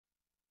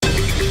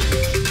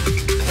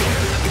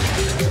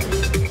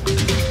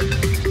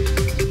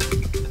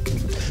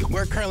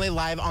currently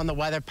live on the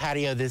weather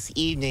patio this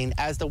evening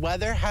as the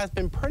weather has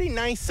been pretty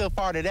nice so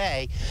far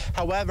today.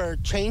 However,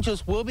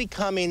 changes will be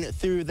coming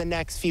through the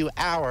next few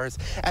hours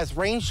as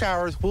rain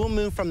showers will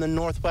move from the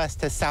northwest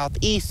to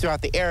southeast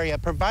throughout the area,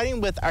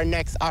 providing with our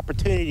next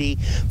opportunity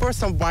for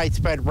some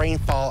widespread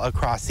rainfall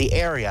across the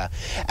area.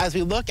 As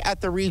we look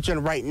at the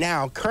region right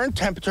now, current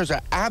temperatures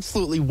are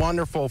absolutely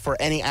wonderful for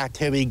any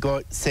activity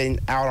sitting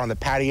out on the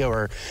patio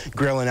or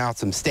grilling out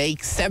some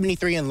steaks.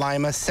 73 in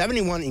Lima,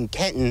 71 in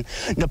Kenton.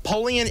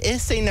 Napoleon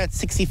is sitting at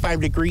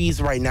 65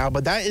 degrees right now,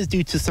 but that is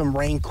due to some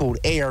rain-cooled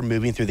air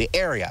moving through the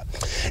area.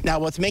 Now,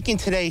 what's making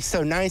today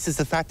so nice is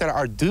the fact that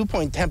our dew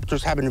point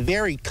temperatures have been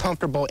very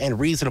comfortable and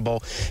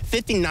reasonable.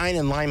 59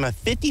 in Lima,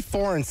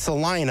 54 in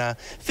Salina,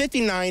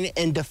 59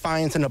 in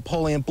Defiance, and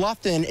Napoleon.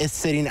 Bluffton is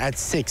sitting at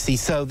 60,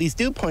 so these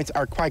dew points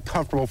are quite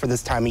comfortable for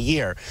this time of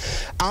year.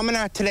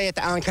 Almanac today at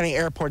the Allen County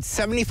Airport,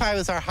 75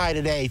 is our high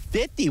today,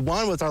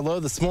 51 was our low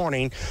this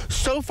morning.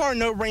 So far,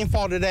 no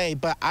rainfall today,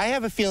 but I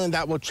have a feeling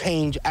that will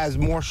change as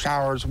more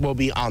showers will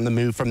be on the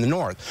move from the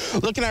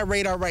north. Looking at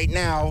radar right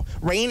now,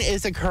 rain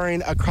is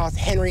occurring across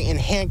Henry and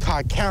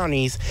Hancock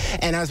counties,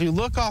 and as we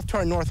look off to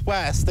our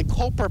northwest, the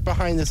culprit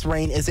behind this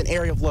rain is an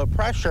area of low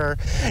pressure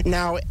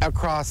now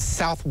across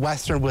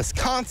southwestern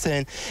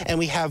Wisconsin, and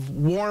we have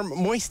warm,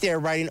 moist air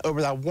riding over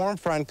that warm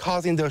front,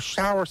 causing those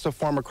showers to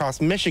form across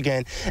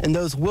Michigan, and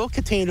those will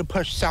continue to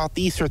push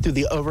southeastward through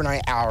the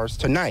overnight hours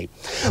tonight.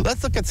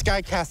 Let's look at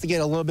Skycast to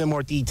get a little bit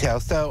more detail.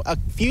 So a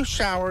few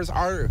showers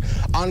are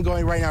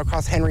ongoing right now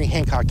across Henry and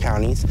Hancock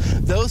counties.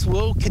 Those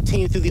will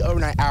continue through the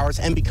overnight hours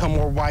and become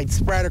more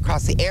widespread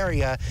across the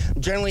area,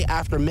 generally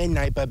after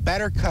midnight, but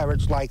better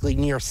coverage likely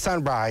near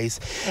sunrise.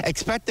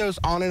 Expect those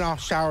on and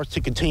off showers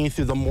to continue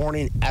through the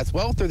morning as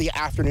well through the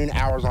afternoon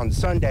hours on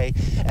Sunday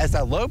as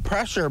that low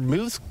pressure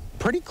moves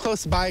pretty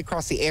close by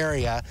across the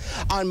area.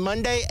 On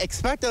Monday,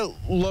 expect a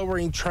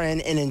lowering trend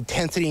in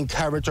intensity and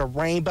coverage of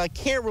rain, but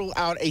can't rule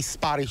out a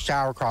spotty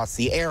shower across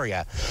the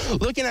area.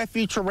 Looking at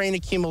future rain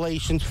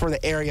accumulations for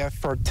the area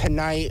for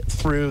tonight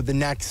through the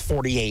next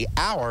 48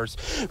 hours,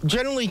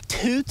 generally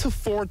 2 to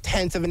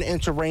 4/10 of an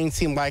inch of rain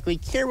seem likely.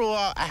 Can't rule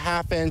out a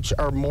 ½ inch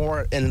or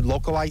more in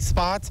localized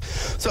spots.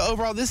 So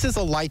overall, this is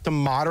a light to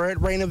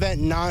moderate rain event,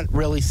 not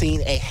really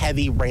seeing a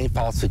heavy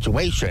rainfall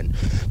situation.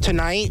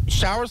 Tonight,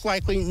 showers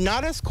likely,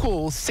 not as cool,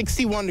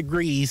 61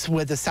 degrees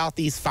with a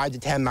southeast 5 to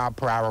 10 mile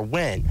per hour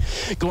wind.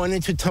 Going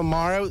into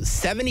tomorrow,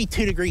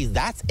 72 degrees.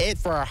 That's it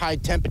for our high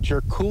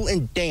temperature. Cool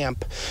and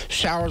damp.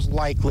 Showers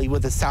likely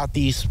with a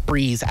southeast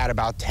breeze at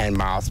about 10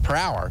 miles per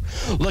hour.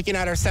 Looking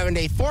at our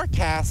 7-day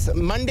forecast,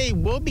 Monday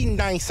will be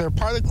nicer,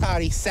 partly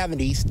cloudy,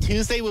 70s.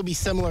 Tuesday will be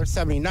similar,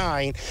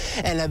 79,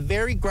 and a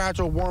very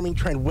gradual warming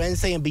trend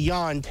Wednesday and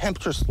beyond.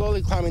 Temperatures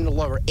slowly climbing to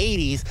lower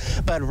 80s,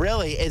 but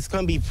really it's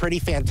going to be pretty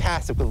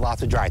fantastic with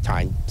lots of dry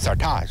time.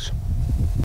 Sartaj.